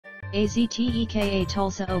AZTEKA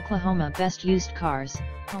Tulsa, Oklahoma. Best used cars,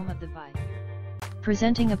 home of the buy.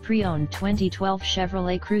 Presenting a pre-owned 2012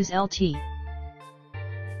 Chevrolet Cruze LT.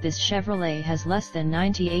 This Chevrolet has less than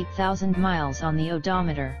 98,000 miles on the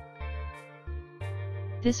odometer.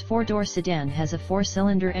 This 4-door sedan has a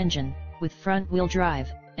 4-cylinder engine, with front-wheel drive,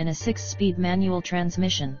 and a 6-speed manual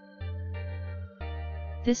transmission.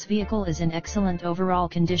 This vehicle is in excellent overall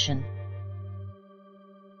condition.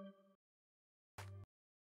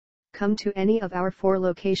 Come to any of our 4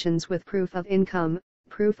 locations with proof of income,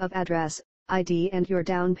 proof of address, ID and your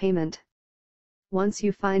down payment. Once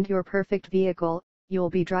you find your perfect vehicle, you'll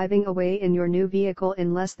be driving away in your new vehicle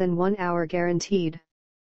in less than 1 hour guaranteed.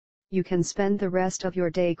 You can spend the rest of your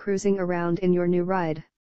day cruising around in your new ride.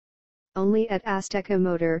 Only at Azteca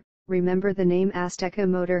Motor. Remember the name Azteca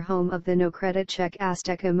Motor, home of the no credit check.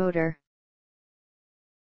 Azteca Motor.